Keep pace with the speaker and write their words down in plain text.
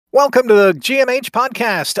Welcome to the GMH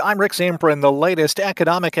podcast. I'm Rick Zamprin. The latest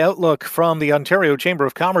economic outlook from the Ontario Chamber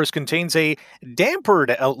of Commerce contains a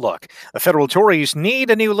dampered outlook. The federal Tories need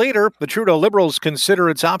a new leader. The Trudeau Liberals consider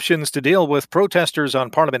its options to deal with protesters on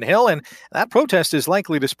Parliament Hill, and that protest is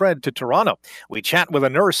likely to spread to Toronto. We chat with a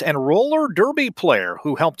nurse and roller derby player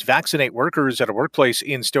who helped vaccinate workers at a workplace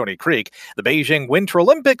in Stoney Creek. The Beijing Winter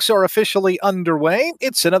Olympics are officially underway.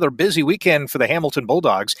 It's another busy weekend for the Hamilton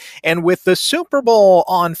Bulldogs, and with the Super Bowl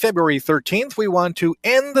on February 13th, we want to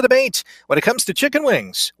end the debate when it comes to chicken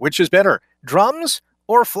wings. Which is better, drums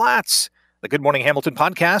or flats? The Good Morning Hamilton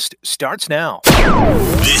podcast starts now.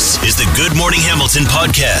 This is the Good Morning Hamilton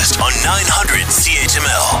podcast on 900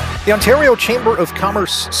 CHML. The Ontario Chamber of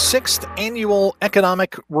Commerce 6th Annual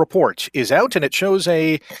Economic Report is out, and it shows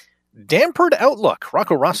a dampered outlook.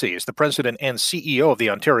 Rocco Rossi is the president and CEO of the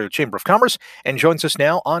Ontario Chamber of Commerce and joins us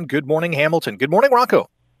now on Good Morning Hamilton. Good morning, Rocco.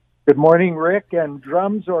 Good morning, Rick. And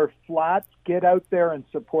drums or flats, get out there and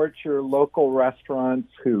support your local restaurants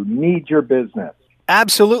who need your business.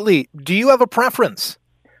 Absolutely. Do you have a preference?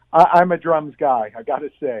 I'm a drums guy, I got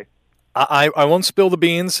to say. I won't spill the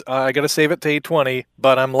beans. I got to save it to 8:20,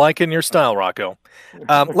 but I'm liking your style, Rocco.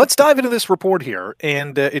 Let's dive into this report here,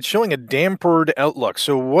 and it's showing a dampered outlook.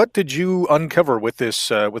 So what did you uncover with this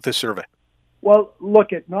survey? Well, look,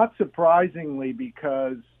 not surprisingly,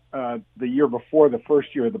 because the year before, the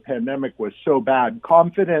first year of the pandemic, was so bad.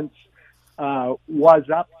 Confidence was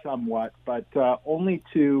up somewhat, but only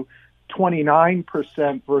to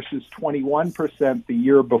 29% versus 21% the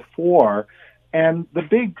year before. And the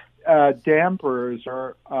big dampers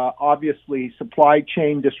are obviously supply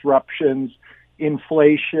chain disruptions,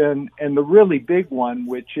 inflation, and the really big one,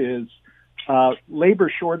 which is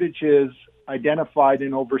labor shortages identified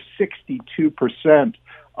in over 62%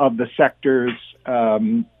 of the sectors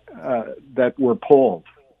that were polled.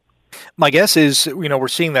 My guess is, we're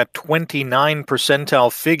seeing that 29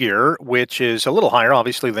 percentile figure, which is a little higher,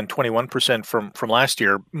 obviously, than 21% from last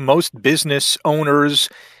year. Most business owners,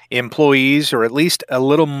 employees, are at least a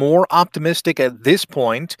little more optimistic at this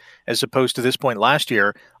point, as opposed to this point last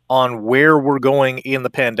year, on where we're going in the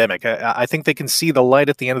pandemic. I think they can see the light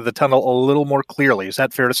at the end of the tunnel a little more clearly. Is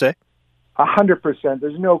that fair to say? 100%.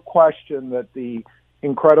 There's no question that the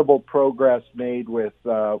incredible progress made with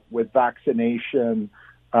vaccination,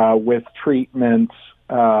 with treatments,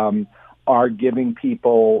 are giving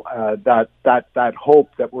people that hope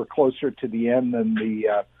that we're closer to the end than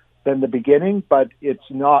the beginning. But it's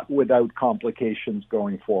not without complications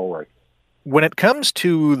going forward. When it comes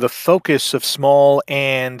to the focus of small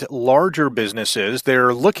and larger businesses,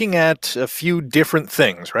 they're looking at a few different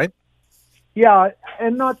things, right? Yeah,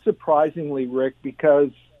 and not surprisingly, Rick, because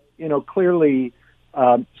clearly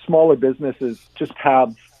smaller businesses just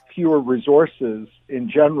have fewer resources in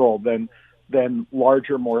general than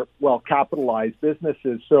larger, more well-capitalized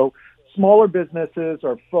businesses. So smaller businesses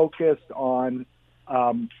are focused on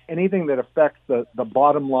anything that affects the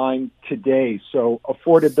bottom line today. So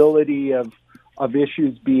affordability of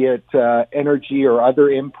issues, be it energy or other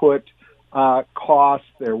input costs.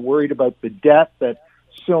 They're worried about the debt that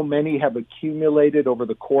so many have accumulated over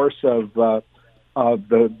the course of the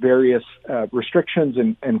various restrictions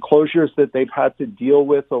and closures that they've had to deal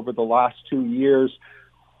with over the last 2 years,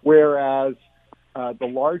 whereas the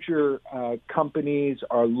larger companies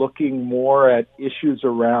are looking more at issues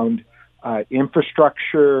around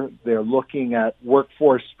infrastructure. They're looking at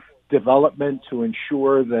workforce development to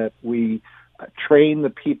ensure that we train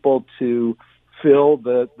the people to fill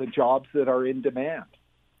the jobs that are in demand.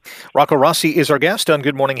 Rocco Rossi is our guest on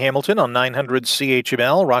Good Morning Hamilton on 900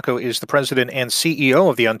 CHML. Rocco is the president and CEO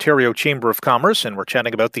of the Ontario Chamber of Commerce, and we're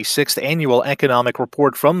chatting about the 6th Annual Economic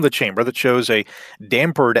Report from the Chamber that shows a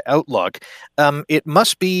dampered outlook. It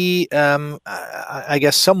must be, I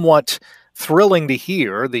guess, somewhat thrilling to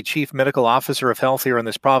hear the Chief Medical Officer of Health here in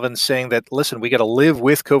this province saying that, listen, we got to live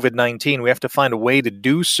with COVID-19. We have to find a way to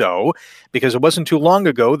do so, because it wasn't too long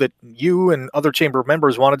ago that you and other Chamber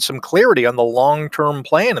members wanted some clarity on the long-term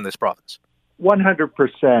plan in this province.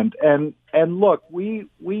 100%. And look, we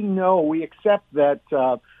know, we accept that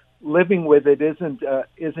living with it isn't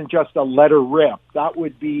just a let her rip. That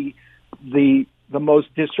would be the most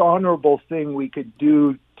dishonorable thing we could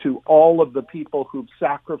do to all of the people who've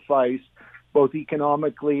sacrificed both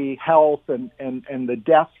economically, health, and the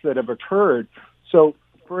deaths that have occurred. So,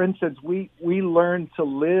 for instance, we learned to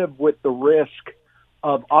live with the risk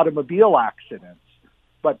of automobile accidents.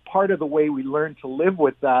 But part of the way we learn to live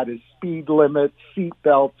with that is speed limits, seat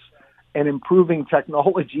belts, and improving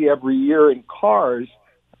technology every year in cars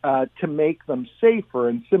to make them safer.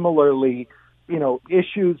 And similarly,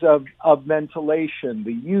 issues of ventilation,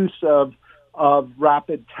 the use of of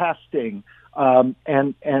rapid testing,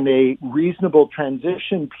 and a reasonable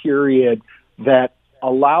transition period that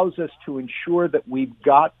allows us to ensure that we've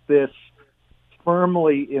got this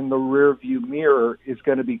firmly in the rearview mirror is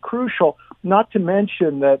going to be crucial, not to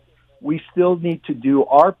mention that we still need to do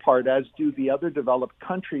our part, as do the other developed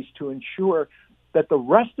countries, to ensure that the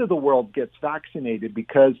rest of the world gets vaccinated.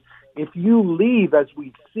 Because if you leave, as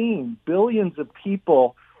we've seen, billions of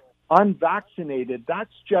people unvaccinated,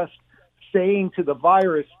 that's just saying to the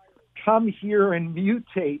virus, come here and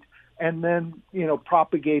mutate, and then,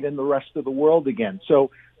 propagate in the rest of the world again. So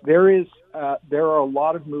there are a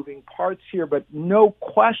lot of moving parts here, but no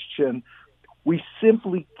question, we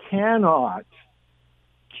simply cannot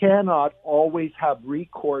always have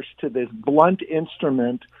recourse to this blunt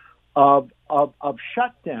instrument of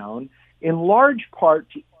shutdown, in large part,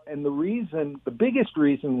 and the biggest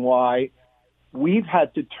reason why we've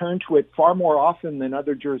had to turn to it far more often than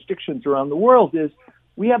other jurisdictions around the world is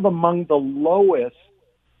we have among the lowest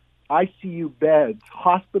ICU beds,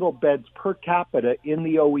 hospital beds per capita in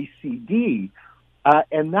the OECD.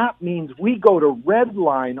 And that means we go to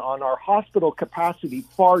redline on our hospital capacity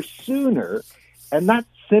far sooner, and that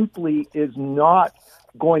simply is not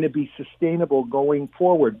going to be sustainable going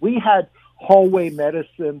forward. We had hallway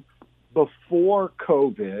medicine before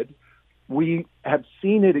COVID. We have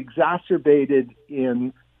seen it exacerbated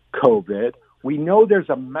in COVID. We know there's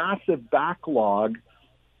a massive backlog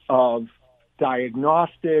of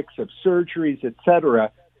diagnostics, of surgeries, et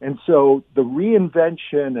cetera. And so the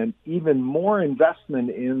reinvention and even more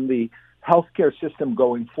investment in the healthcare system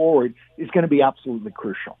going forward is going to be absolutely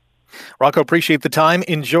crucial. Rocco, appreciate the time.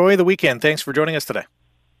 Enjoy the weekend. Thanks for joining us today.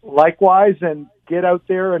 Likewise, and get out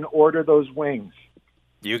there and order those wings.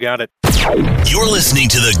 You got it. You're listening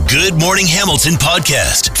to the Good Morning Hamilton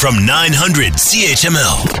podcast from 900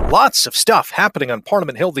 CHML. Lots of stuff happening on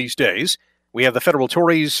Parliament Hill these days. We have the federal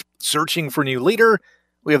Tories searching for a new leader.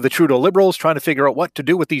 We have the Trudeau Liberals trying to figure out what to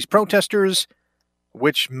do with these protesters,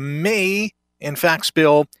 which may, in fact,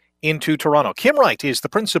 spill into Toronto. Kim Wright is the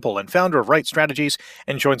principal and founder of Wright Strategies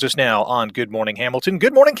and joins us now on Good Morning Hamilton.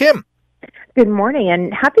 Good morning, Kim. Good morning,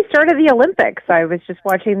 and happy start of the Olympics. I was just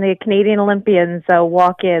watching the Canadian Olympians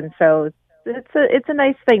walk in, so it's a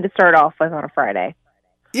nice thing to start off with on a Friday.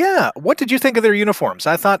 Yeah. What did you think of their uniforms?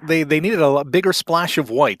 I thought they needed a bigger splash of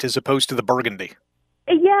white as opposed to the burgundy.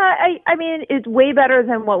 Yeah, I mean, it's way better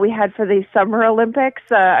than what we had for the Summer Olympics.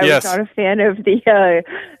 I Yes. was not a fan of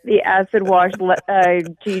the acid wash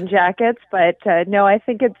jean jackets, but no, I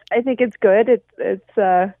think it's good.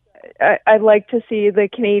 I'd like to see the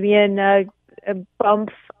Canadian bump,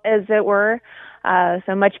 as it were.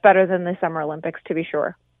 So much better than the Summer Olympics, to be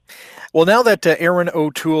sure. Well, now that Erin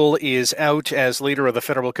O'Toole is out as leader of the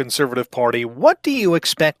Federal Conservative Party, what do you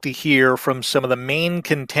expect to hear from some of the main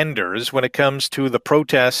contenders when it comes to the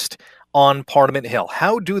protest on Parliament Hill?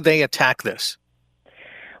 How do they attack this?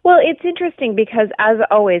 Well, it's interesting because, as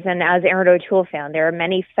always, and as Erin O'Toole found, there are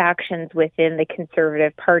many factions within the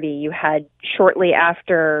Conservative Party. You had, shortly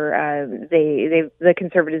after the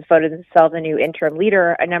Conservatives voted themselves a new interim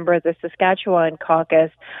leader, a number of the Saskatchewan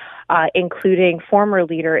caucus, including former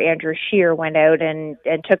leader Andrew Scheer, went out and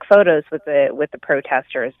took photos with the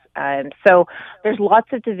protesters. So there's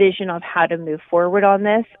lots of division of how to move forward on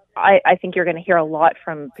this. I think you're going to hear a lot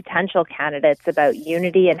from potential candidates about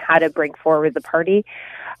unity and how to bring forward the party,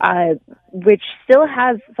 which still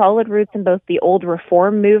has solid roots in both the old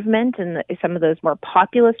reform movement and some of those more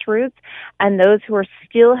populist roots, and those who are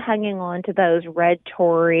still hanging on to those red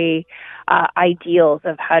Tory ideals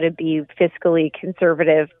of how to be fiscally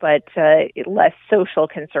conservative but less social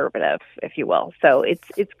conservative, if you will. So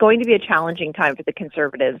it's going to be a challenging time for the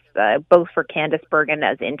Conservatives, both for Candice Bergen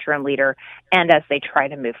as interim leader and as they try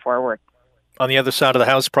to move forward. On the other side of the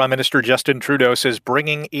House, Prime Minister Justin Trudeau says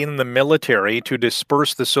bringing in the military to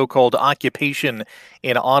disperse the so-called occupation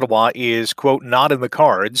in Ottawa is, quote, not in the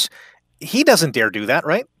cards. He doesn't dare do that,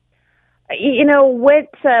 right? You know,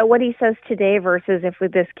 what he says today versus if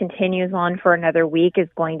this continues on for another week is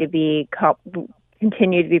going to be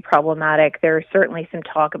continue to be problematic. There's certainly some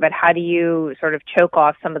talk about how do you sort of choke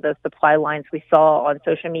off some of those supply lines. We saw on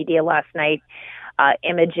social media last night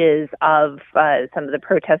images of some of the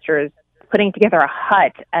protesters putting together a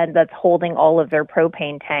hut and that's holding all of their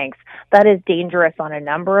propane tanks. That is dangerous on a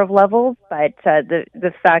number of levels, but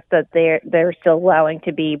the fact that they're still allowing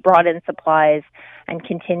to be brought in supplies and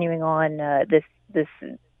continuing on this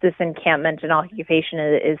this encampment and occupation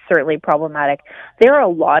is certainly problematic. There are a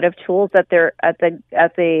lot of tools that they're at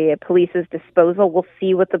the police's disposal. We'll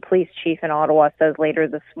see what the police chief in Ottawa says later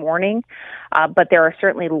this morning, but there are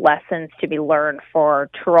certainly lessons to be learned for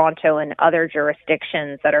Toronto and other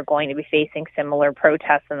jurisdictions that are going to be facing similar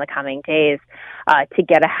protests in the coming days, to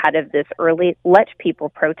get ahead of this early. Let people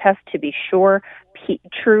protest, to be sure.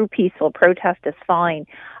 True peaceful protest is fine,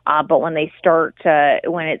 but when it starts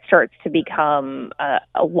to become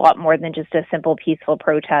a lot more than just a simple peaceful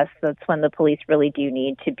protest, that's when the police really do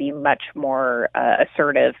need to be much more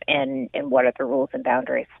assertive in what are the rules and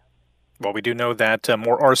boundaries. Well, we do know that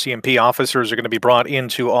more RCMP officers are going to be brought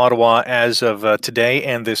into Ottawa as of today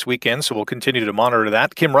and this weekend, so we'll continue to monitor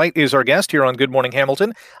that. Kim Wright is our guest here on Good Morning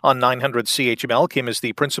Hamilton on 900 CHML. Kim is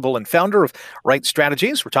the principal and founder of Right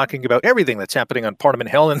Strategies. We're talking about everything that's happening on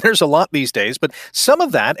Parliament Hill, and there's a lot these days, but some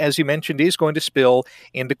of that, as you mentioned, is going to spill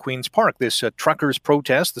into Queen's Park. This truckers'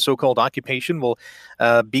 protest, the so-called occupation, will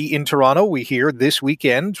be in Toronto, we hear, this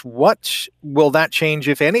weekend. What will that change,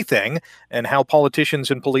 if anything, and how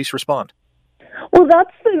politicians and police respond? Well,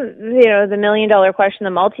 that's the million-dollar question, the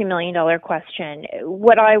multi-million-dollar question.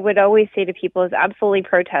 What I would always say to people is absolutely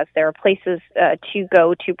protest. There are places to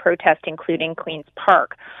go to protest, including Queen's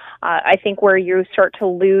Park. I think where you start to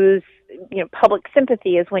lose public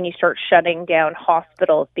sympathy is when you start shutting down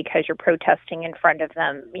hospitals because you're protesting in front of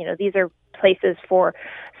them. These are places for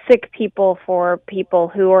sick people, for people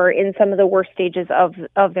who are in some of the worst stages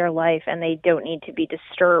of their life, and they don't need to be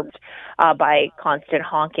disturbed by constant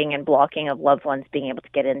honking and blocking of loved ones being able to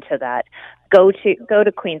get into that. Go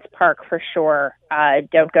to Queen's Park for sure.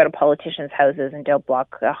 Don't go to politicians' houses and don't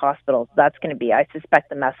block hospitals. That's going to be, I suspect,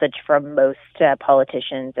 the message from most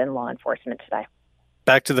politicians and law enforcement today.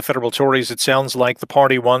 Back to the federal Tories, it sounds like the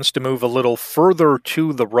party wants to move a little further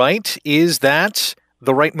to the right. Is that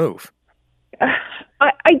the right move?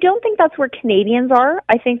 I don't think that's where Canadians are.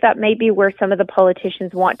 I think that may be where some of the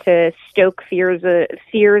politicians want to stoke fears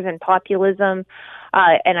and populism,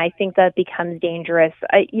 and I think that becomes dangerous.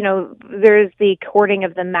 There's the courting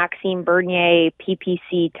of the Maxime Bernier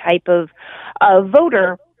PPC type of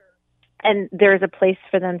voter, and there's a place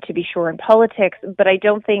for them, to be sure, in politics, but I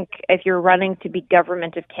don't think if you're running to be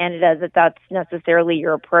government of Canada that that's necessarily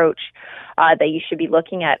your approach that you should be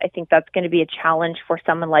looking at. I think that's going to be a challenge for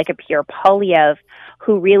someone like a Pierre Poilievre,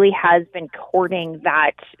 who really has been courting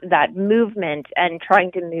that movement and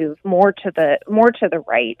trying to move more to the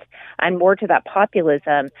right and more to that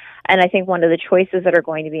populism. And I think one of the choices that are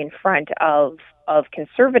going to be in front of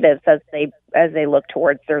Conservatives as they look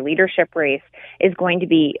towards their leadership race is going to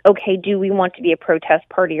be, okay, do we want to be a protest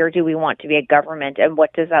party or do we want to be a government, and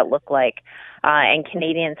what does that look like? And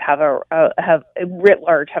Canadians have writ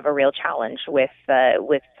large a real challenge with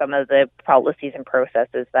some of the policies and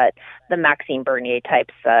processes that the Maxime Bernier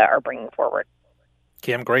types are bringing forward.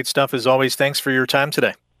 Kim, great stuff as always. Thanks for your time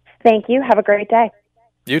today. Thank you. Have a great day.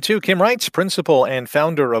 You too. Kim Wright, principal and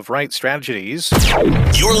founder of Right Strategies.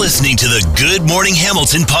 You're listening to the Good Morning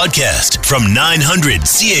Hamilton podcast from 900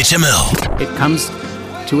 CHML. It comes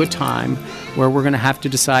to a time where we're going to have to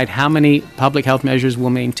decide how many public health measures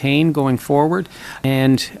we'll maintain going forward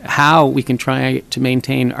and how we can try to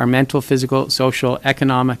maintain our mental, physical, social,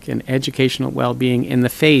 economic, and educational well-being in the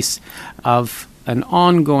face of an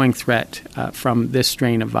ongoing threat from this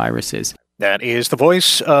strain of viruses. That is the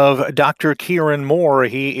voice of Dr. Kieran Moore.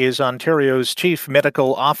 He is Ontario's Chief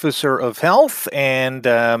Medical Officer of Health, and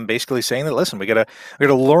basically saying that, listen, we got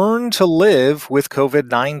to learn to live with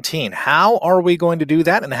COVID-19. How are we going to do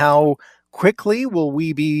that, and how quickly will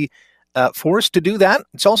we be forced to do that?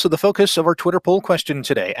 It's also the focus of our Twitter poll question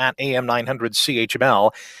today at AM900CHML.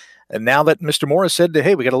 And now that Mr. Moore has said,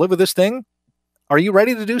 hey, we got to live with this thing, are you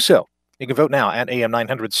ready to do so? You can vote now at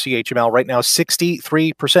AM900CHML. Right now,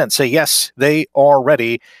 63% say yes, they are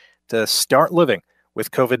ready to start living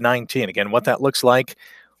with COVID-19. Again, what that looks like,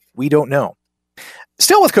 we don't know.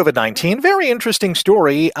 Still with COVID-19, very interesting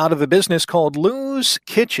story out of a business called Lou's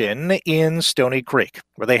Kitchen in Stoney Creek,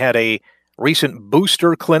 where they had a recent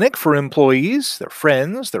booster clinic for employees, their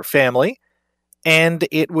friends, their family, and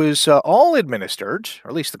it was all administered,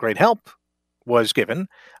 or at least the great help was given,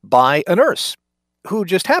 by a nurse who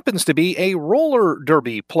just happens to be a roller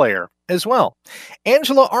derby player as well.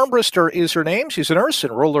 Angela Armbruster is her name. She's a nurse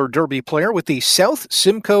and roller derby player with the South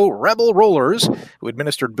Simcoe Rebel Rollers, who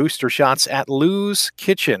administered booster shots at Lou's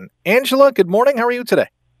Kitchen. Angela, good morning. How are you today?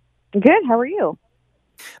 Good. How are you?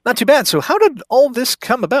 Not too bad. So how did all this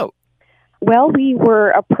come about? Well, we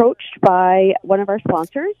were approached by one of our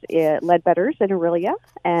sponsors, Leadbetters in Orillia,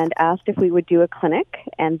 and asked if we would do a clinic,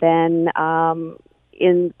 and then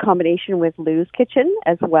in combination with Lou's Kitchen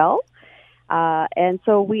as well. And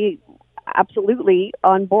so we absolutely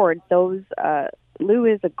on board. Lou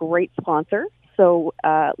is a great sponsor. So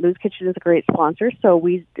Lou's Kitchen is a great sponsor. So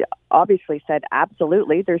we obviously said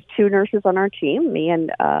absolutely. There's 2 nurses on our team, me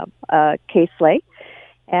and Kay Slay.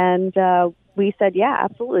 And we said, yeah,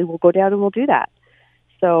 absolutely. We'll go down and we'll do that.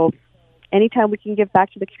 So anytime we can give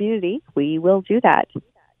back to the community, we will do that.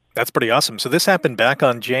 That's pretty awesome. So this happened back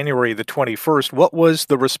on January the 21st. What was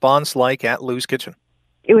the response like at Lou's Kitchen?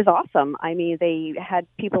 It was awesome. I mean, they had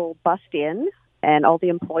people bust in, and all the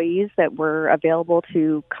employees that were available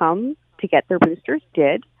to come to get their boosters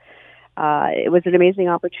did. It was an amazing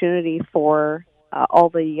opportunity for all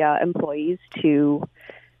the employees to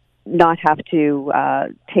not have to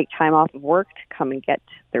take time off of work to come and get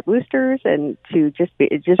their boosters, and to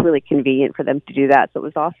it's just really convenient for them to do that. So it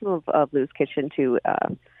was awesome of Lou's Kitchen to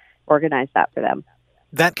organize that for them.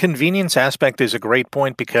 That convenience aspect is a great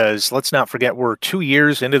point, because let's not forget we're 2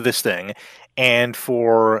 years into this thing, and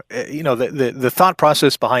for the thought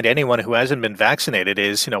process behind anyone who hasn't been vaccinated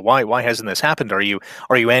is, why hasn't this happened? Are you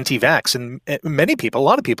anti-vax? And a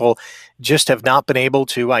lot of people just have not been able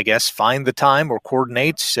to, I guess, find the time or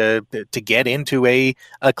coordinate to get into a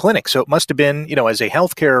clinic. So it must have been, as a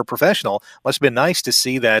healthcare professional, must have been nice to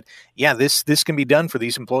see that, yeah, this can be done for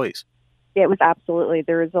these employees. It was absolutely.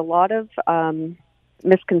 There is a lot of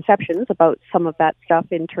misconceptions about some of that stuff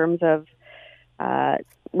in terms of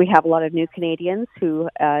we have a lot of new Canadians who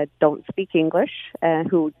don't speak English,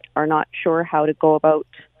 who are not sure how to go about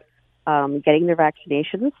getting their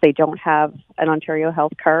vaccinations. They don't have an Ontario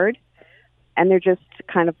Health card, and they're just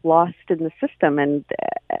kind of lost in the system.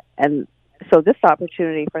 And so this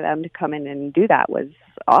opportunity for them to come in and do that was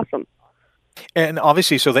awesome. And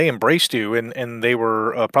obviously, so they embraced you, and they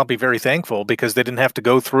were probably very thankful, because they didn't have to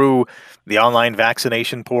go through the online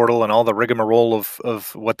vaccination portal and all the rigmarole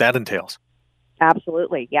of what that entails.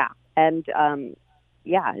 Absolutely, yeah. And,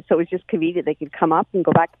 so it was just convenient. They could come up and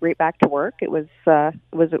go right back to work. It was a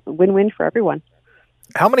win-win for everyone.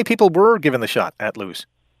 How many people were given the shot at Lou's?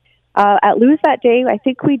 At Lou's that day, I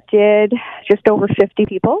think we did just over 50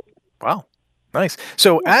 people. Wow. Nice.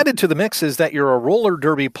 So added to the mix is that you're a roller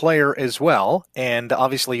derby player as well, and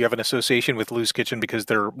obviously you have an association with Lou's Kitchen because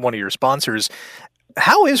they're one of your sponsors.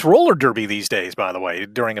 How is roller derby these days, by the way,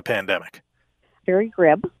 during a pandemic? Very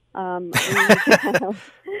grim.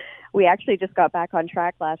 We actually just got back on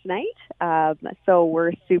track last night, so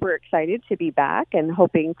we're super excited to be back and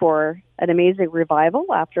hoping for an amazing revival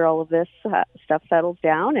after all of this stuff settles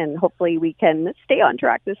down, and hopefully we can stay on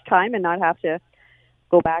track this time and not have to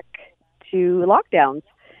go back to lockdowns.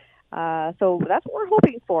 So that's what we're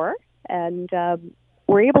hoping for. And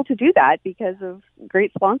we're able to do that because of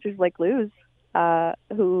great sponsors like Lou's,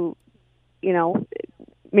 who,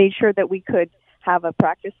 made sure that we could have a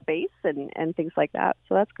practice space and things like that.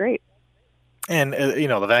 So that's great. And,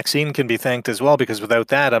 the vaccine can be thanked as well, because without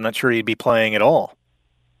that, I'm not sure you'd be playing at all.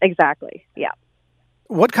 Exactly. Yeah.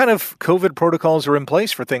 What kind of COVID protocols are in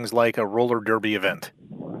place for things like a roller derby event?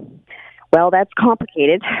 Well, that's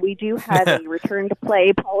complicated. We do have a return to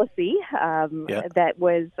play policy that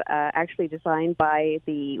was actually designed by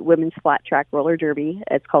the Women's Flat Track Roller Derby.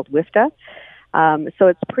 It's called WIFTA. So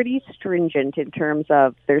it's pretty stringent in terms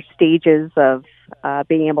of their stages of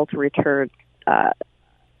being able to return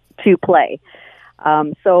to play.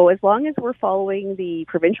 So as long as we're following the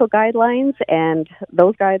provincial guidelines and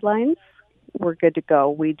those guidelines, we're good to go.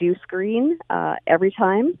 We do screen every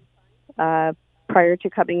time. Prior to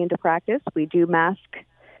coming into practice, we do mask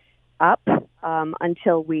up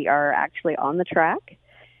until we are actually on the track.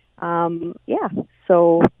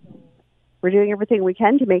 So we're doing everything we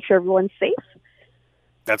can to make sure everyone's safe.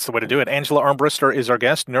 That's the way to do it. Angela Armbruster is our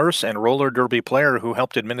guest, nurse and roller derby player who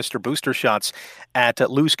helped administer booster shots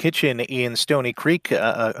at Lou's Kitchen in Stoney Creek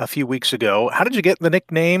a few weeks ago. How did you get the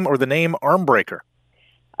nickname or the name Armbreaker?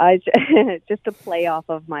 Just a play off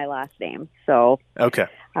of my last name. So okay.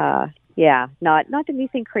 Not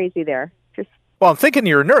anything crazy there. Well, I'm thinking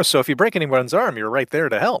you're a nurse, so if you break anyone's arm, you're right there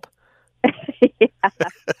to help.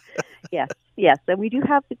 Yes, and we do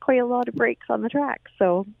have quite a lot of breaks on the track,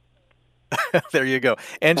 so. There you go.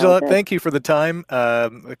 Angela, thank you for the time.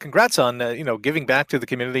 Congrats on, giving back to the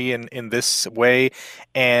community in this way,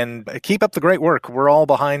 and keep up the great work. We're all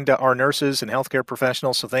behind our nurses and healthcare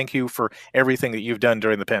professionals, so thank you for everything that you've done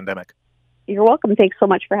during the pandemic. You're welcome. Thanks so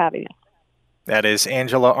much for having us. That is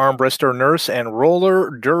Angela Armbruster, nurse and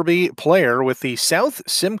roller derby player with the South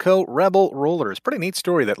Simcoe Rebel Rollers. Pretty neat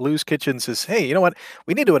story that Lou's Kitchen says, hey, you know what?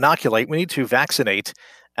 We need to inoculate. We need to vaccinate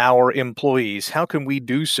our employees. How can we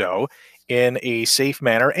do so in a safe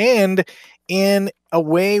manner and in a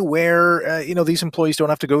way where, these employees don't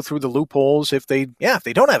have to go through the loopholes if they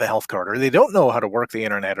don't have a health card or they don't know how to work the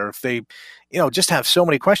internet or if they, just have so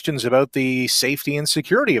many questions about the safety and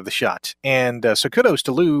security of the shot. And so kudos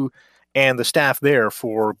to Lou and the staff there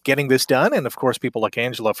for getting this done. And of course, people like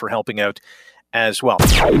Angela for helping out as well.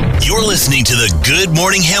 You're listening to the Good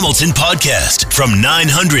Morning Hamilton podcast from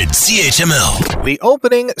 900 CHML. The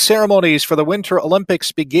opening ceremonies for the Winter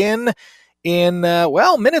Olympics begin in,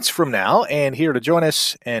 minutes from now. And here to join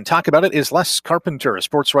us and talk about it is Les Carpenter, a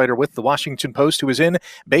sports writer with the Washington Post, who is in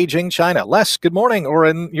Beijing, China. Les, good morning, or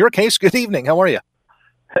in your case, good evening. How are you?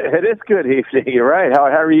 It is good evening. You're right. How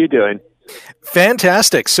are you doing?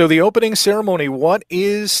 Fantastic. So the opening ceremony, what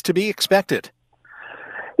is to be expected?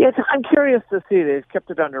 Yes, I'm curious to see. They've kept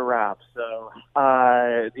it under wraps. So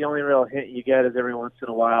the only real hint you get is every once in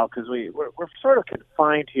a while, because we're sort of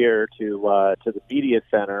confined here to the media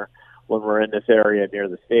center when we're in this area near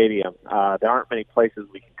the stadium. There aren't many places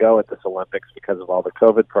we can go at this Olympics because of all the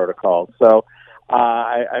COVID protocols. So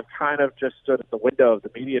I've kind of just stood at the window of the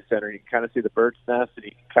media center. You can kind of see the bird's nest, and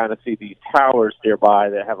you can kind of see these towers nearby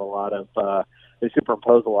that have a lot of, they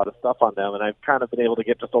superimpose a lot of stuff on them, and I've kind of been able to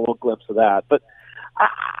get just a little glimpse of that. But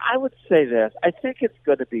I would say this. I think it's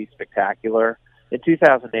going to be spectacular. In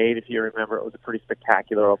 2008, if you remember, it was a pretty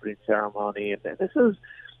spectacular opening ceremony, and this is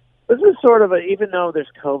sort of even though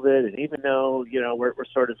there's COVID, and even though we're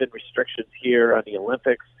sort of in restrictions here on the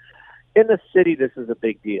Olympics, in the city this is a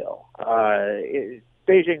big deal.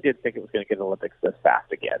 Beijing didn't think it was going to get Olympics this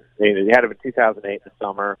fast again. They had it in 2008 in the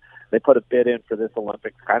summer. They put a bid in for this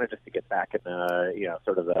Olympics kind of just to get back in the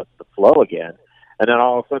sort of the flow again, and then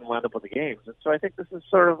all of a sudden wound up with the games. And so I think this is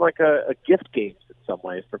sort of like a gift games in some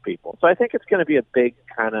ways for people. So I think it's going to be a big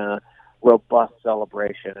kind of robust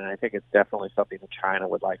celebration, and I think it's definitely something that China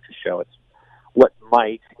would like to show it's what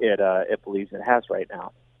might it believes it has right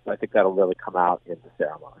now. So I think that'll really come out in the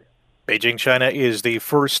ceremony. Beijing, China is the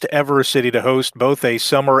first ever city to host both a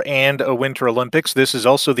summer and a winter Olympics. This is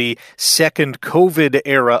also the second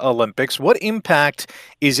COVID-era Olympics. What impact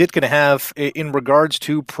is it going to have in regards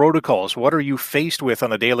to protocols? What are you faced with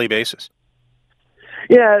on a daily basis?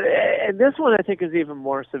 Yeah, and this one I think is even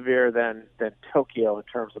more severe than Tokyo in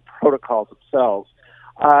terms of protocols themselves.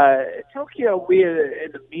 Tokyo, we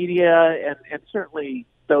in the media and certainly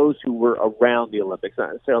those who were around the Olympics,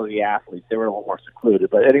 not necessarily the athletes, they were a little more secluded,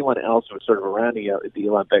 but anyone else who was sort of around the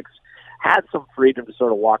Olympics had some freedom to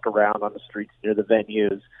sort of walk around on the streets near the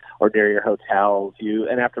venues or near your hotels.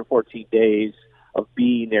 And after 14 days of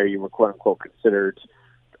being there, you were quote unquote considered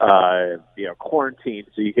quarantine,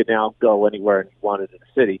 so you could now go anywhere you wanted in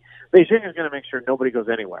the city. Beijing is going to make sure nobody goes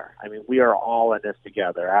anywhere. I mean, we are all in this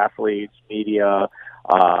together, athletes, media,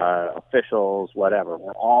 officials, whatever.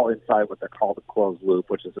 We're all inside what they're called a closed loop,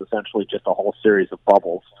 which is essentially just a whole series of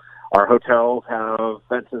bubbles. Our hotels have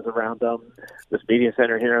fences around them. This media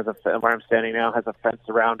center here, where I'm standing now, has a fence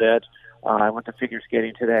around it. I went to figure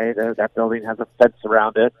skating today. That building has a fence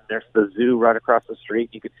around it. There's the zoo right across the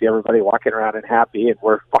street. You can see everybody walking around and happy, and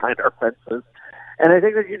we're behind our fences. And I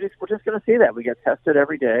think that we're just going to see that. We get tested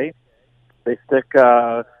every day. They stick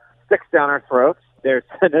sticks down our throats.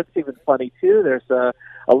 And it's even funny, too. There's a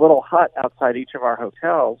little hut outside each of our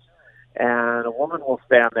hotels, and a woman will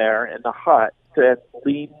stand there in the hut and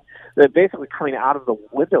lean. They're basically coming out of the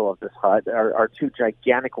window of this hut are two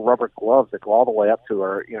gigantic rubber gloves that go all the way up to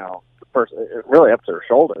her, really up to her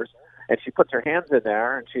shoulders. And she puts her hands in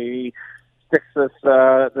there and she sticks this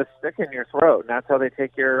stick in your throat, and that's how they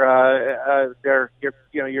take your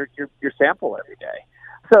sample every day.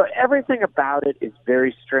 So everything about it is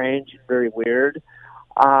very strange and very weird,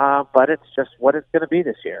 but it's just what it's going to be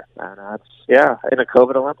this year, and in a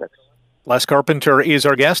COVID Olympics. Les Carpenter is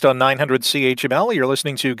our guest on 900 CHML. You're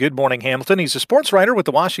listening to Good Morning Hamilton. He's a sports writer with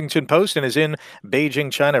the Washington Post and is in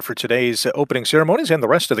Beijing, China for today's opening ceremonies and the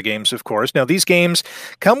rest of the games, of course. Now, these games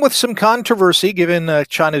come with some controversy given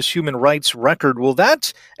China's human rights record. Will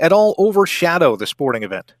that at all overshadow the sporting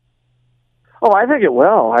event? Oh, I think it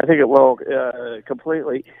will. I think it will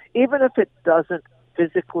completely. Even if it doesn't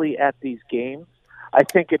physically at these games, I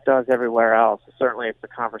think it does everywhere else. Certainly it's the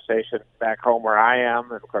conversation back home where I am,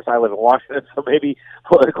 and of course I live in Washington, so maybe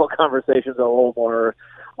political conversations are a little more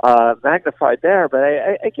magnified there. But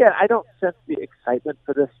I don't sense the excitement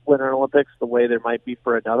for this Winter Olympics the way there might be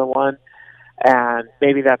for another one. And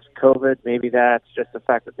maybe that's COVID, maybe that's just the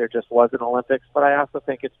fact that there just was an Olympics, but I also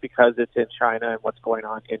think it's because it's in China and what's going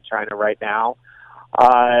on in China right now.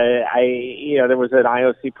 There was an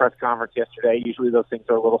IOC press conference yesterday. Usually those things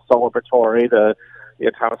are a little celebratory.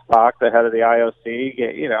 Thomas Bach, the head of the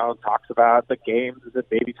IOC, talks about the games and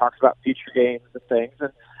maybe talks about future games and things.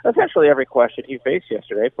 And essentially every question he faced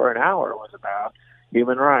yesterday for an hour was about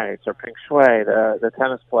human rights, or Peng Shuai, the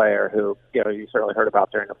tennis player who, you certainly heard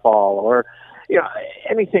about during the fall, or,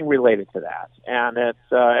 anything related to that. And it's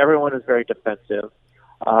everyone is very defensive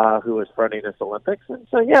who is running this Olympics. And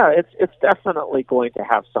so, it's definitely going to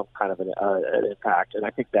have some kind of an impact. And I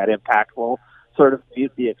think that impact will sort of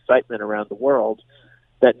mute the excitement around the world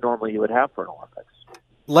that normally you would have for an Olympics.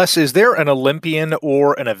 Les, is there an Olympian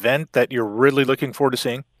or an event that you're really looking forward to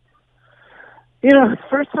seeing? It's the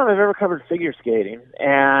first time I've ever covered figure skating,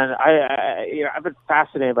 and I've been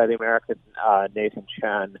fascinated by the American Nathan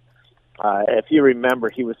Chen. If you remember,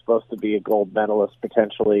 he was supposed to be a gold medalist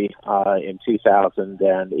potentially in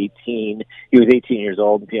 2018. He was 18 years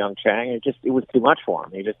old in Pyeongchang. It was too much for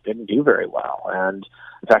him. He just didn't do very well, and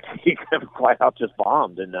in fact, he kind of flat out just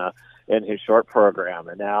bombed in his short program.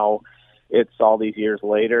 And now it's all these years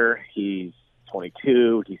later. He's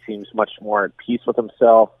 22. He seems much more at peace with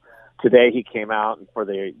himself. Today he came out for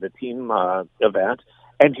the team event,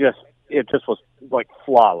 and it just was like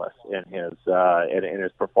flawless in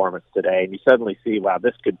his performance today. And you suddenly see, wow,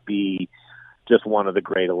 this could be just one of the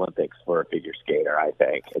great Olympics for a figure skater, I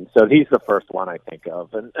think. And so he's the first one I think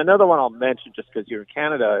of. And another one I'll mention, just because you're in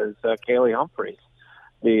Canada, is Kaylee Humphries,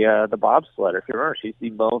 the bobsledder. If you remember, she's the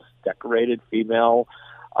most decorated female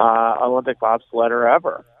Olympic bobsledder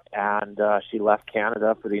ever. And she left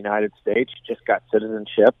Canada for the United States. She just got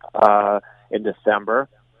citizenship in December.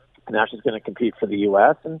 Now she's going to compete for the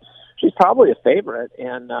U.S., and she's probably a favorite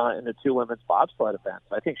in the two women's bobsled events.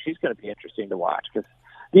 I think she's going to be interesting to watch because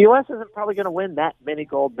the U.S. isn't probably going to win that many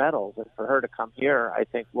gold medals. And for her to come here, I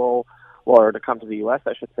think or to come to the U.S.,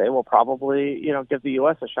 I should say, will probably, give the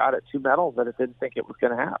U.S. a shot at two medals that it didn't think it was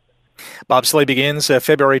going to have. Bobsleigh begins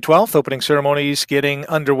February 12th. Opening ceremonies getting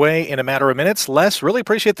underway in a matter of minutes. Les, really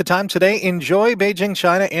appreciate the time today. Enjoy Beijing,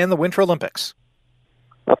 China, and the Winter Olympics.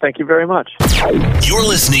 Well, thank you very much. You're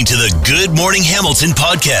listening to the Good Morning Hamilton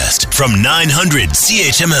podcast from 900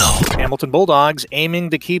 CHML. Hamilton Bulldogs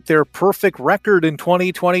aiming to keep their perfect record in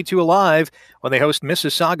 2022 alive when they host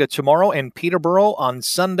Mississauga tomorrow and Peterborough on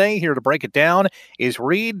Sunday. Here to break it down is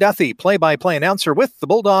Reid Duthie, play-by-play announcer with the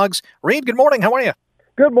Bulldogs. Reid, good morning. How are you?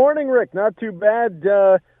 Good morning, Rick. Not too bad.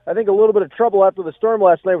 I think a little bit of trouble after the storm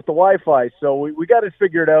last night with the Wi-Fi, so we got it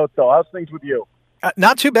figured out, though. How's things with you?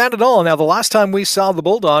 Not too bad at all. Now, the last time we saw the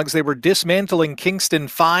Bulldogs, they were dismantling Kingston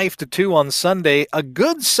 5-2 on Sunday. A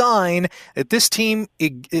good sign that this team,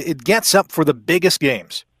 it gets up for the biggest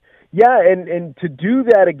games. Yeah, and to do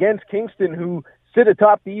that against Kingston, who sit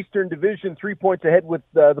atop the Eastern Division 3 points ahead with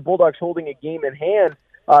the Bulldogs holding a game in hand,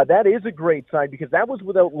 that is a great sign because that was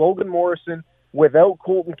without Logan Morrison, without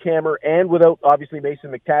Colton Kammer, and without, obviously,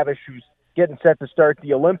 Mason McTavish, who's getting set to start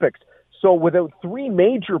the Olympics. So without three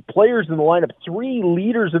major players in the lineup, three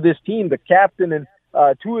leaders of this team, the captain and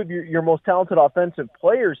two of your most talented offensive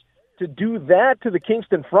players, to do that to the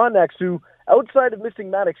Kingston Frontenacs, who, outside of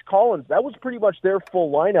missing Maddox Collins, that was pretty much their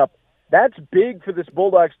full lineup. That's big for this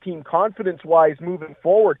Bulldogs team confidence-wise moving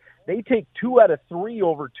forward. They take 2 out of 3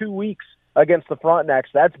 over 2 weeks against the Frontenacs.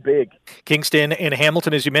 That's big. Kingston and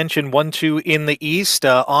Hamilton, as you mentioned, 1-2 in the East.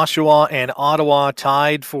 Oshawa and Ottawa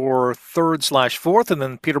tied for 3rd/4th, and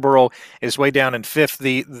then Peterborough is way down in 5th.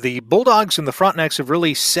 The Bulldogs and the Frontenacs have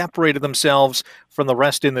really separated themselves from the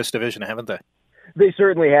rest in this division, haven't they? They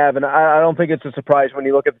certainly have, and I don't think it's a surprise when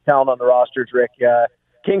you look at the talent on the rosters, Rick.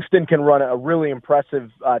 Kingston can run a really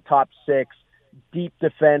impressive top 6, deep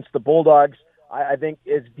defense. The Bulldogs, I think,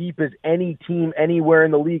 as deep as any team anywhere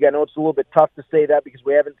in the league. I know it's a little bit tough to say that because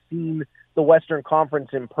we haven't seen the Western Conference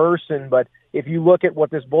in person, but if you look at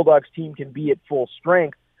what this Bulldogs team can be at full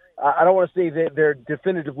strength, I don't want to say that they're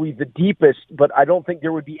definitively the deepest, but I don't think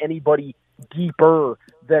there would be anybody deeper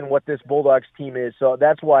than what this Bulldogs team is. So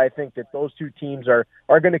that's why I think that those two teams are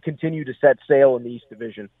going to continue to set sail in the East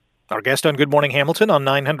Division. Our guest on Good Morning Hamilton on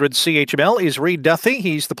 900 CHML is Reid Duthie.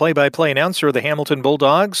 He's the play-by-play announcer of the Hamilton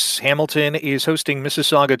Bulldogs. Hamilton is hosting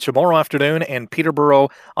Mississauga tomorrow afternoon and Peterborough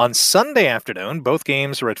on Sunday afternoon. Both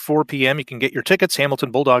games are at 4 p.m. You can get your tickets,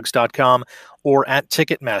 hamiltonbulldogs.com or at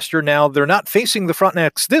Ticketmaster. Now, they're not facing the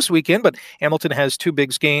Frontenacs this weekend, but Hamilton has two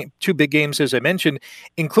big games, as I mentioned,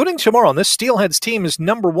 including tomorrow. And this Steelheads team is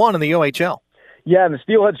number 1 in the OHL. Yeah, and the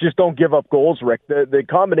Steelheads just don't give up goals, Rick. The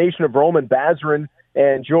combination of Roman Bazarin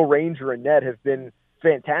and Joe Ranger and Ned have been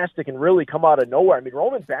fantastic and really come out of nowhere. I mean,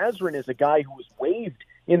 Roman Bazarin is a guy who was waived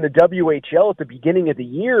in the WHL at the beginning of the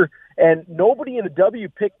year, and nobody in the W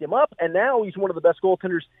picked him up, and now he's one of the best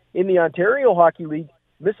goaltenders in the Ontario Hockey League.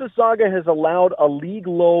 Mississauga has allowed a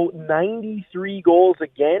league-low 93 goals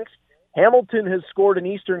against. Hamilton has scored an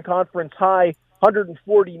Eastern Conference high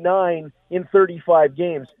 149 in 35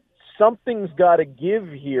 games. something's got to give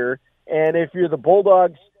here. And if you're the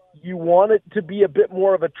Bulldogs, you want it to be a bit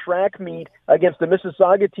more of a track meet against the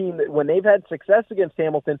Mississauga team that when they've had success against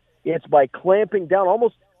Hamilton, it's by clamping down,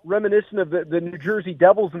 almost reminiscent of the New Jersey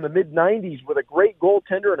Devils in the mid-'90s with a great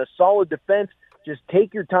goaltender and a solid defense. Just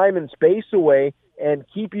take your time and space away and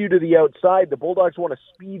keep you to the outside. The Bulldogs want to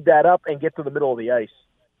speed that up and get to the middle of the ice.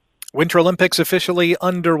 Winter Olympics officially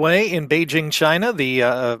underway in Beijing, China. The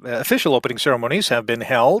official opening ceremonies have been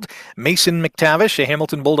held. Mason McTavish, a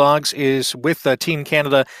Hamilton Bulldogs, is with Team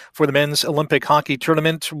Canada for the men's Olympic hockey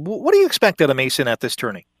tournament. What do you expect out of Mason at this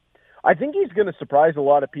tourney? I think he's going to surprise a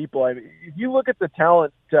lot of people. I mean, if you look at the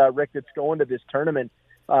talent, Rick, that's going to this tournament,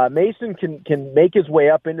 Mason can make his way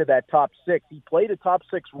up into that top six. He played a top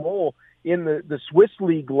six role in the Swiss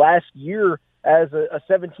League last year as a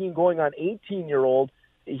 17 going on 18-year-old.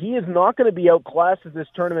 He is not going to be outclassed at this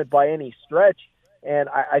tournament by any stretch, and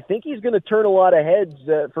I think he's going to turn a lot of heads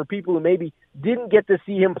for people who maybe didn't get to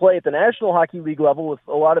see him play at the National Hockey League level, with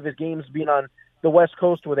a lot of his games being on the West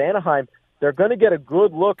Coast with Anaheim. They're going to get a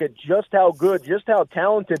good look at just how good, just how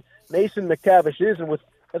talented Mason McTavish is, and with,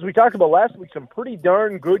 as we talked about last week, some pretty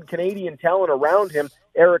darn good Canadian talent around him,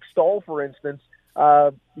 Eric Stahl, for instance.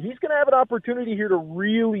 He's going to have an opportunity here to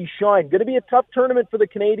really shine. Going to be a tough tournament for the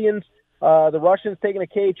Canadians. The Russians taking a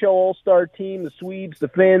KHL All-Star team, the Swedes, the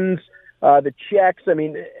Finns, the Czechs. I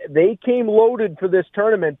mean, they came loaded for this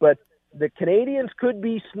tournament, but the Canadians could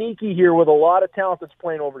be sneaky here with a lot of talent that's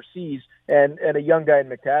playing overseas and a young guy in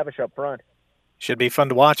McTavish up front. Should be fun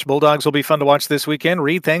to watch. Bulldogs will be fun to watch this weekend.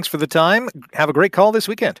 Reed, thanks for the time. Have a great call this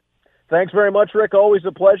weekend. Thanks very much, Rick. Always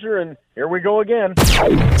a pleasure, and here we go again.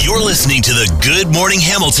 You're listening to the Good Morning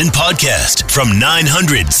Hamilton podcast from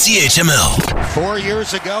 900 CHML. 4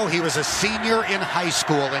 years ago, he was a senior in high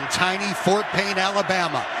school in tiny Fort Payne,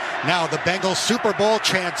 Alabama. Now the Bengals Super Bowl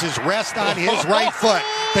chances rest on his right foot.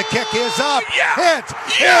 The kick is up. It is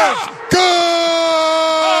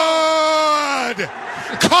good!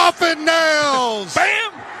 Coffin nails!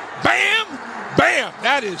 Bam! Bam! Bam!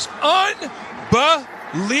 That is unbelievable.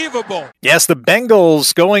 Yes, the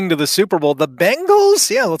Bengals going to the Super Bowl. The Bengals,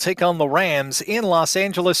 they'll take on the Rams in Los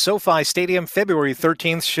Angeles SoFi Stadium February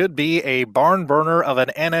 13th. Should be a barn burner of an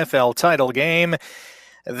NFL title game.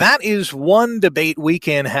 That is one debate we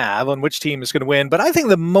can have on which team is going to win. But I think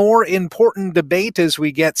the more important debate as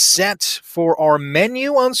we get set for our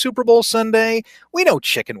menu on Super Bowl Sunday, we know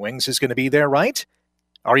chicken wings is going to be there, right?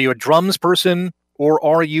 Are you a drums person or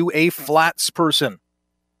are you a flats person?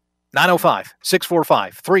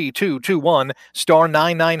 905-645-3221, star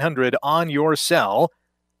 9900 on your cell.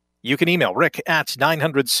 You can email Rick at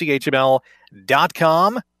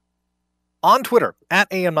 900CHML.com. On Twitter, at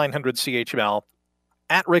AM900CHML,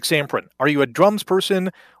 at Rick Zamprin. Are you a drums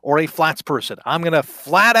person or a flats person? I'm going to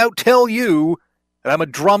flat out tell you that I'm a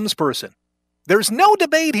drums person. There's no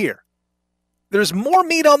debate here. There's more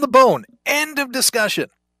meat on the bone. End of discussion.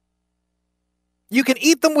 You can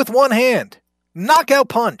eat them with one hand. Knockout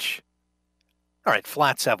punch. All right,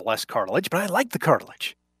 flats have less cartilage, but I like the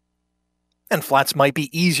cartilage. And flats might be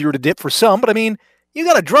easier to dip for some, but I mean, you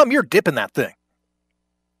got a drum, you're dipping that thing.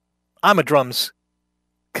 I'm a drums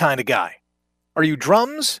kind of guy. Are you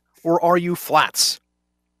drums or are you flats?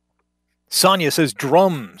 Sonia says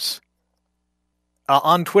drums.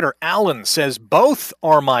 On Twitter, Alan says both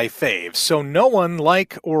are my faves, so no one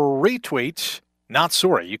like or retweet. Not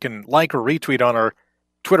sorry. You can like or retweet on our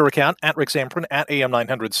Twitter account, at Rick Zamprin, at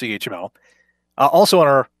AM900CHML. Also on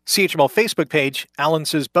our CHML Facebook page, Alan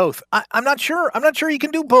says both. I'm not sure. I'm not sure you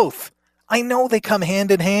can do both. I know they come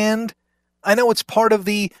hand in hand. I know it's part of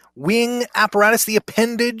the wing apparatus, the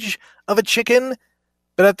appendage of a chicken.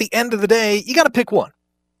 But at the end of the day, you got to pick one.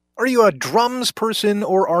 Are you a drums person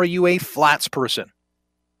or are you a flats person?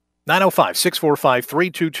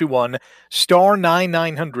 905-645-3221, star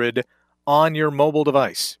 9900 on your mobile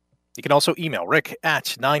device. You can also email Rick at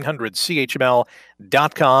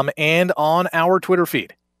 900CHML.com and on our Twitter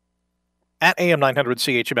feed at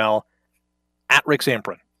AM900CHML, at Rick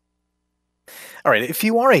Zamprin. All right, if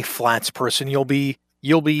you are a flats person, you'll be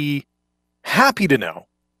happy to know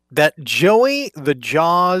that Joey the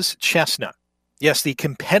Jaws Chestnut, yes, the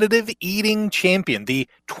competitive eating champion, the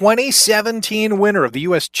 2017 winner of the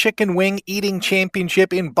U.S. Chicken Wing Eating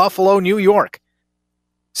Championship in Buffalo, New York,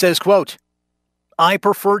 says, quote, I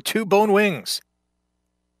prefer two-bone wings,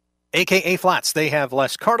 a.k.a. flats. They have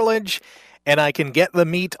less cartilage, and I can get the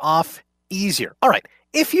meat off easier. All right,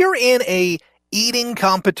 if you're in a eating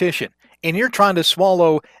competition and you're trying to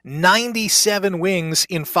swallow 97 wings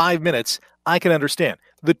in 5 minutes, I can understand.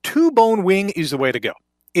 The two-bone wing is the way to go.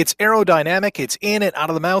 It's aerodynamic. It's in and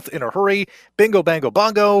out of the mouth in a hurry. Bingo, bango,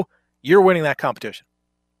 bongo. You're winning that competition.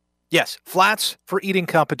 Yes, flats for eating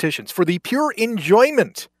competitions, for the pure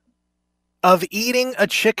enjoyment of eating a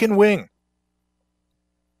chicken wing.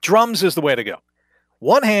 Drums is the way to go.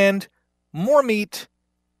 One hand, more meat.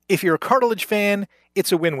 If you're a cartilage fan,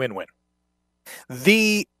 it's a win-win-win.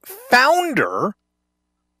 The founder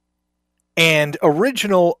and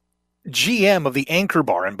original GM of the Anchor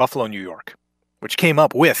Bar in Buffalo, New York, which came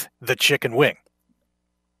up with the chicken wing,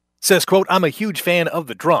 says, quote, "I'm a huge fan of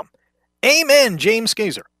the drum." Amen, James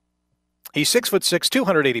Skazer. He's 6'6",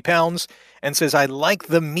 280 pounds, and says, "I like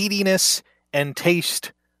the meatiness and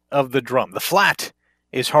taste of the drum. The flat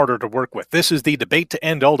is harder to work with." This is the debate to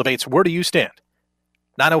end all debates. Where do you stand?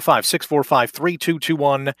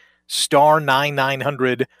 905-645-3221, star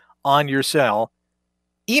 9900 on your cell.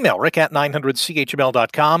 Email rick at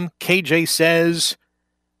 900chml.com. KJ says,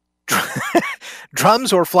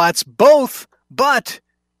 drums or flats, both, but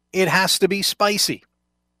it has to be spicy.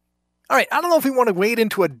 All right, I don't know if we want to wade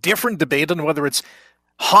into a different debate on whether it's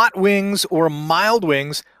hot wings or mild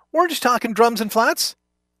wings. We're just talking drums and flats.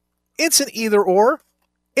 It's an either or.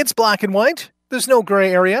 It's black and white. There's no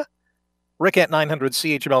gray area. Rick at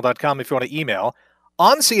 900chml.com if you want to email,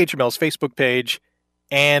 on CHML's Facebook page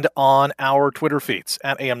and on our Twitter feeds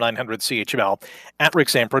at AM900CHML, at Rick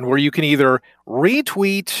Samprin, where you can either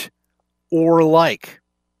retweet or like.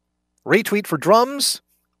 Retweet for drums,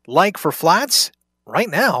 like for flats. Right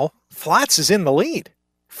now, flats is in the lead.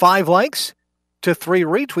 5 likes to 3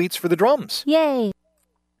 retweets for the drums. Yay.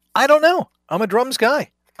 I don't know. I'm a drums guy.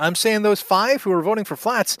 I'm saying those 5 who are voting for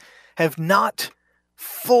flats have not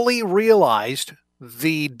fully realized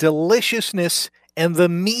the deliciousness and the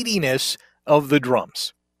meatiness of the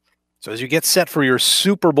drums. So as you get set for your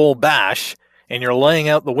Super Bowl bash and you're laying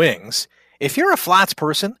out the wings, if you're a flats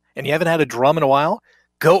person and you haven't had a drum in a while,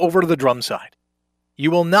 go over to the drum side. You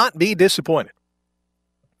will not be disappointed.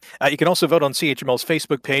 You can also vote on CHML's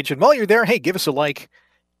Facebook page. And while you're there, hey, give us a like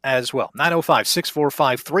as well.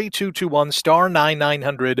 905-645-3221, star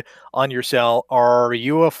 9900 on your cell. Are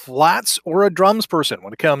you a flats or a drums person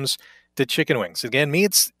when it comes to chicken wings? Again, me,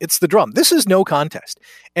 it's the drum. This is no contest.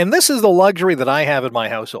 And this is the luxury that I have in my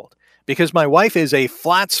household because my wife is a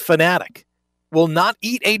flats fanatic, will not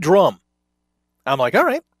eat a drum. I'm like, all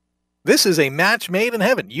right, this is a match made in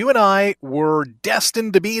heaven. You and I were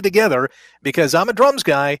destined to be together because I'm a drums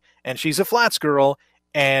guy and she's a flats girl.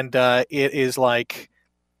 And it is like,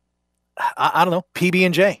 I don't know,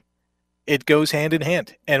 PB&J. It goes hand in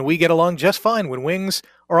hand. And we get along just fine when wings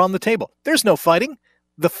are on the table. There's no fighting.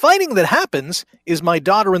 The fighting that happens is my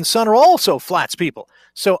daughter and son are also flats people.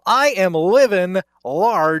 So I am living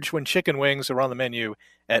large when chicken wings are on the menu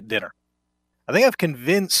at dinner. I think I've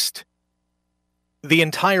convinced the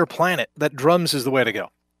entire planet that drums is the way to go.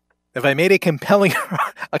 If I made a compelling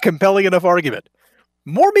enough argument,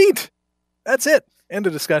 more meat. That's it. End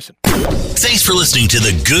of discussion. Thanks for listening to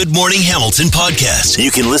the Good Morning Hamilton podcast. You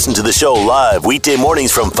can listen to the show live weekday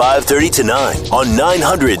mornings from 5:30 to 9 on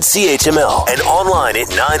 900 CHML and online at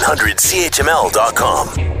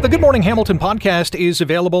 900CHML.com. The Good Morning Hamilton podcast is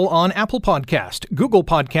available on Apple Podcast, Google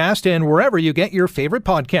Podcast, and wherever you get your favorite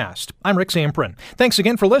podcast. I'm Rick Samprin. Thanks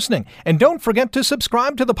again for listening. And don't forget to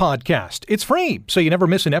subscribe to the podcast. It's free, so you never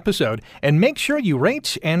miss an episode. And make sure you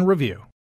rate and review.